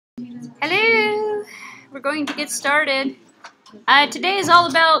Hello! We're going to get started. Today is all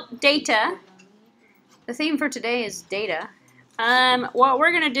about data. The theme for today is data. What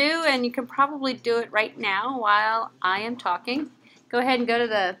we're going to do, and you can probably do it right now while I am talking, go ahead and go to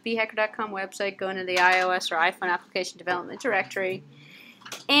the bhacker.com website, go into the iOS or iPhone application development directory,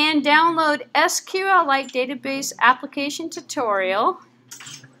 and download SQLite database application tutorial.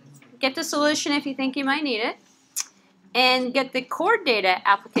 Get the solution if you think you might need it. And get the core data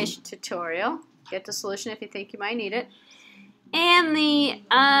application tutorial. Get the solution if you think you might need it. And the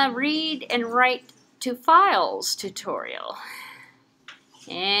read and write to files tutorial.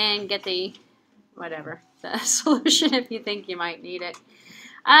 And get the the solution if you think you might need it.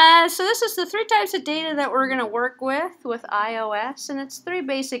 So this is the three types of data that we're going to work with iOS, and it's three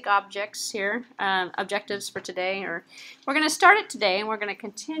basic objectives for today. Or we're going to start it today, and we're going to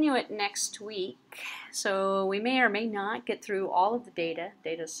continue it next week. So we may or may not get through all of the data.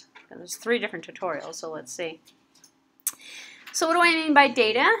 There's three different tutorials, so let's see. So what do I mean by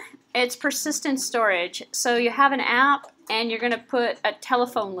data? It's persistent storage. So you have an app, and you're going to put a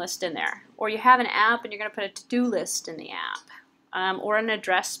telephone list in there, or you have an app, and you're going to put a to-do list in the app. Or an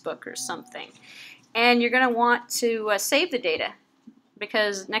address book or something. And you're going to want to save the data,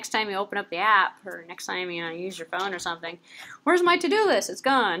 because next time you open up the app or next time you use your phone or something, where's my to-do list? It's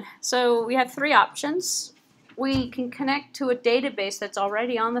gone. So we have three options. We can connect to a database that's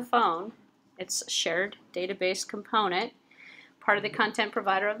already on the phone. It's a shared database component, part of the content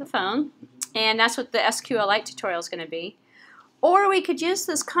provider of the phone, and that's what the SQLite tutorial is going to be. Or we could use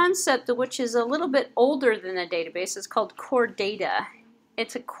this concept, which is a little bit older than a database. It's called core data.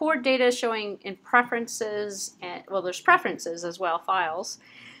 It's a core data showing in preferences, and well, there's preferences as well, files.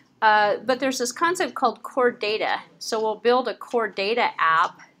 But there's this concept called core data. So we'll build a core data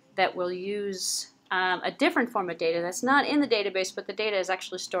app that will use a different form of data that's not in the database, but the data is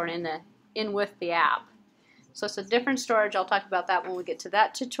actually stored in with the app. So it's a different storage. I'll talk about that when we get to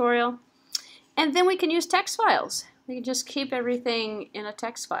that tutorial. And then we can use text files. We can just keep everything in a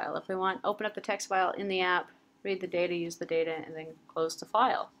text file. If we want, open up the text file in the app, read the data, use the data, and then close the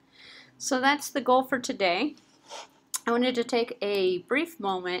file. So that's the goal for today. I wanted to take a brief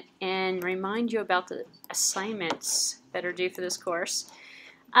moment and remind you about the assignments that are due for this course.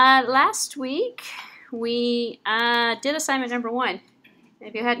 Last week, we did assignment number 1.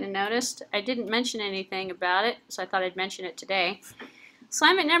 If you hadn't noticed, I didn't mention anything about it, so I thought I'd mention it today.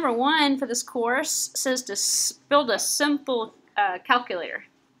 Assignment number 1 for this course says to build a simple calculator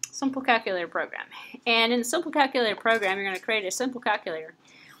program. And in the simple calculator program, you're going to create a simple calculator.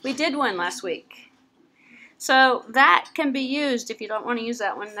 We did one last week. So that can be used. If you don't want to use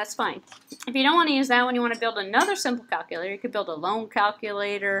that one, that's fine. If you don't want to use that one, you want to build another simple calculator. You could build a loan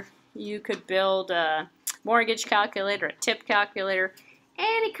calculator. You could build a mortgage calculator, a tip calculator,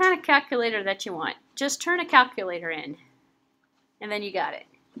 any kind of calculator that you want. Just turn a calculator in, and then you got it.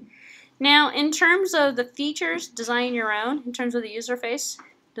 Now, in terms of the features, design your own. In terms of the user face,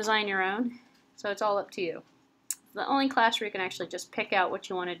 design your own. So it's all up to you. The only class where you can actually just pick out what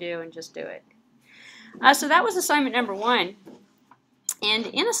you want to do and just do it. So that was assignment number 1. And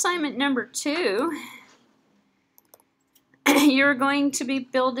in assignment number 2, you're going to be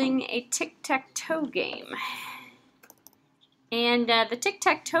building a tic-tac-toe game. And the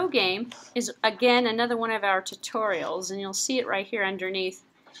tic-tac-toe game is, again, another one of our tutorials, and you'll see it right here underneath.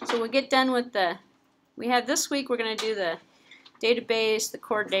 So we'll get done with we have this week, we're going to do the database, the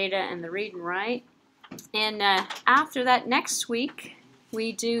core data, and the read and write. And after that, next week,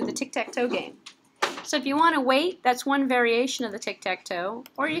 we do the tic-tac-toe game. So if you want to wait, that's one variation of the tic-tac-toe,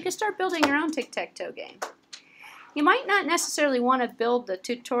 or you can start building your own tic-tac-toe game. You might not necessarily want to build the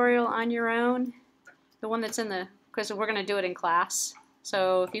tutorial on your own, the one that's in the because we're going to do it in class.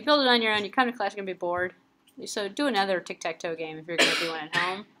 So if you build it on your own, you come to class, you're going to be bored. So do another tic-tac-toe game if you're going to do one at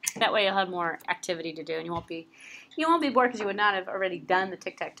home. That way you'll have more activity to do, and you won't be bored because you would not have already done the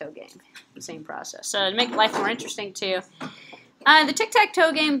tic-tac-toe game. The same process. So to make life more interesting to you, the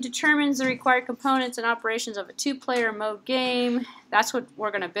tic-tac-toe game determines the required components and operations of a 2-player mode game. That's what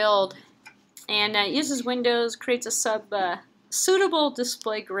we're going to build. And it uses Windows, creates a suitable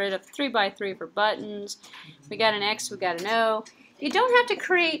display grid of 3x3 for buttons. We got an X, we got an O. You don't have to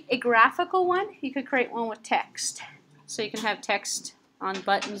create a graphical one. You could create one with text. So you can have text on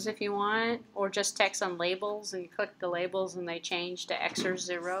buttons if you want, or just text on labels, and you click the labels and they change to X or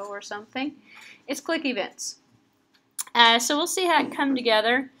 0 or something. It's click events. So we'll see how it come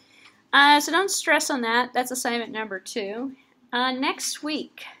together. So don't stress on that. That's assignment number 2. Next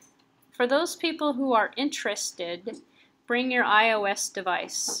week, for those people who are interested, bring your iOS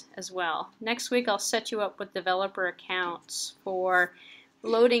device as well. Next week I'll set you up with developer accounts for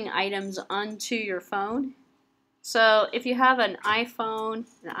loading items onto your phone. So if you have an iPhone,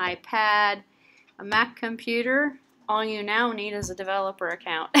 an iPad, a Mac computer, all you now need is a developer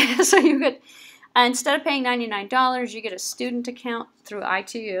account. So you could, instead of paying $99, you get a student account through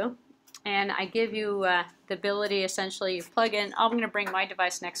i2u. And I give you the ability, essentially, you plug in, I'm going to bring my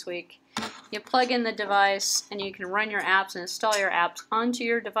device next week. You plug in the device and you can run your apps and install your apps onto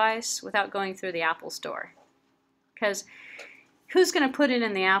your device without going through the Apple Store. Because who's going to put it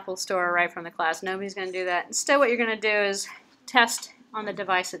in the Apple Store right from the class? Nobody's going to do that. Instead, what you're going to do is test on the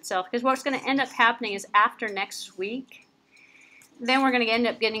device itself. Because what's going to end up happening is after next week, then we're going to end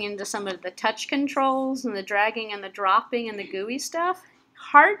up getting into some of the touch controls and the dragging and the dropping and the GUI stuff.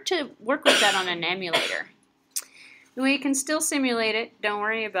 Hard to work with that on an emulator. We can still simulate it, don't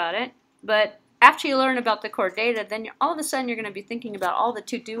worry about it, but after you learn about the core data, then all of a sudden you're going to be thinking about all the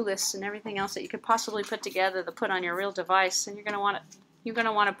to-do lists and everything else that you could possibly put together to put on your real device, and you're going to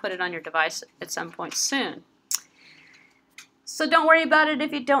want to put it on your device at some point soon. So don't worry about it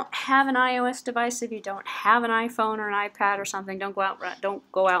if you don't have an iOS device, if you don't have an iPhone or an iPad or something. Don't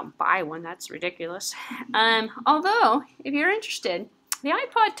go out and buy one. That's ridiculous. Although, if you're interested, the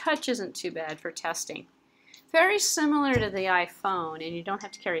iPod Touch isn't too bad for testing. Very similar to the iPhone, and you don't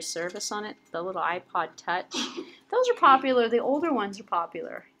have to carry service on it, the little iPod Touch. Those are popular. The older ones are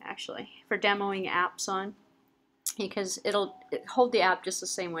popular, actually, for demoing apps on, because it'll hold the app just the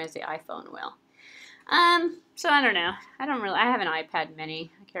same way as the iPhone will. So I don't know. I have an iPad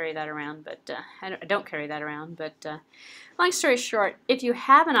mini. I carry that around, but I don't carry that around. But long story short, if you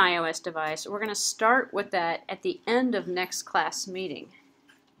have an iOS device, we're going to start with that at the end of next class meeting.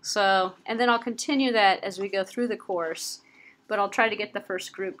 So, and then I'll continue that as we go through the course, but I'll try to get the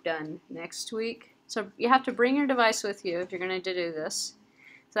first group done next week. So you have to bring your device with you if you're going to do this.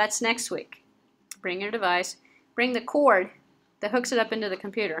 So that's next week. Bring your device. Bring the cord that hooks it up into the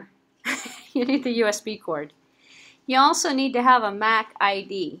computer. You need the USB cord. You also need to have a Mac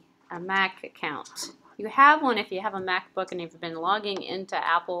ID, a Mac account. You have one if you have a MacBook and you've been logging into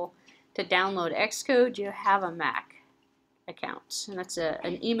Apple to download Xcode, you have a Mac account. And that's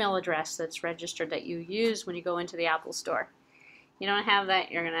an email address that's registered that you use when you go into the Apple Store. You don't have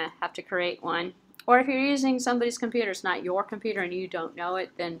that, you're going to have to create one. Or if you're using somebody's computer, it's not your computer and you don't know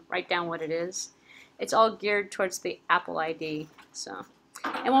it, then write down what it is. It's all geared towards the Apple ID. So,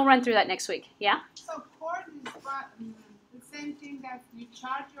 and we'll run through that next week. Yeah? So cord is the same thing that you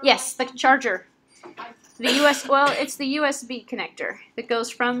charge your Yes, the charger. Well, it's the USB connector that goes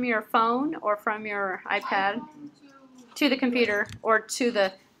from your phone or from your iPad to the computer or to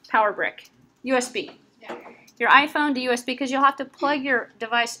the power brick. USB. Yeah. Your iPhone to USB, because you'll have to plug your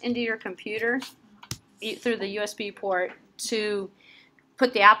device into your computer through the USB port to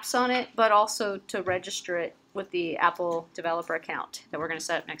put the apps on it, but also to register it with the Apple developer account that we're going to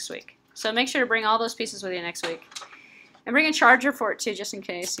set up next week. So make sure to bring all those pieces with you next week. And bring a charger for it too, just in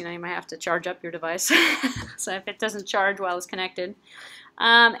case. You know, you might have to charge up your device. So if it doesn't charge while it's connected.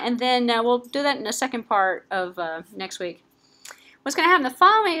 And then we'll do that in the second part of next week. What's going to happen the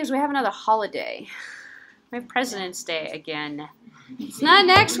following week is we have another holiday. We have President's Day again. It's not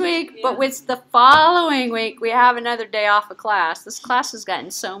next week, but it's the following week. We have another day off of class. This class has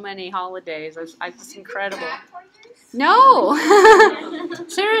gotten so many holidays. It's incredible. No.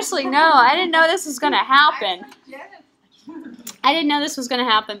 Seriously, no. I didn't know this was going to happen. I didn't know this was going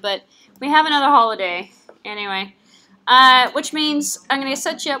to happen, but we have another holiday. Anyway, which means I'm going to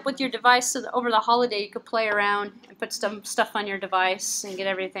set you up with your device so that over the holiday you could play around and put some stuff on your device and get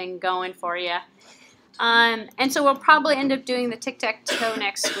everything going for you. And so we'll probably end up doing the tic-tac-toe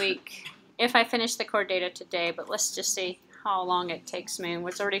next week if I finish the core data today, but let's just see how long it takes me.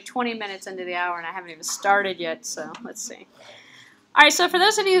 It's already 20 minutes into the hour and I haven't even started yet, so let's see. Alright, so for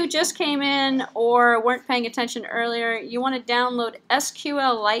those of you who just came in or weren't paying attention earlier, you want to download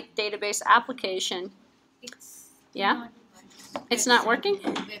SQLite database application. Yeah? It's not working?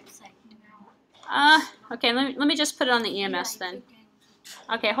 Okay, let me just put it on the EMS then.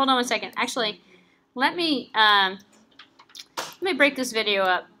 Okay, hold on one second. Actually, let me break this video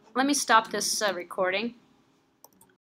up. Let me stop this recording.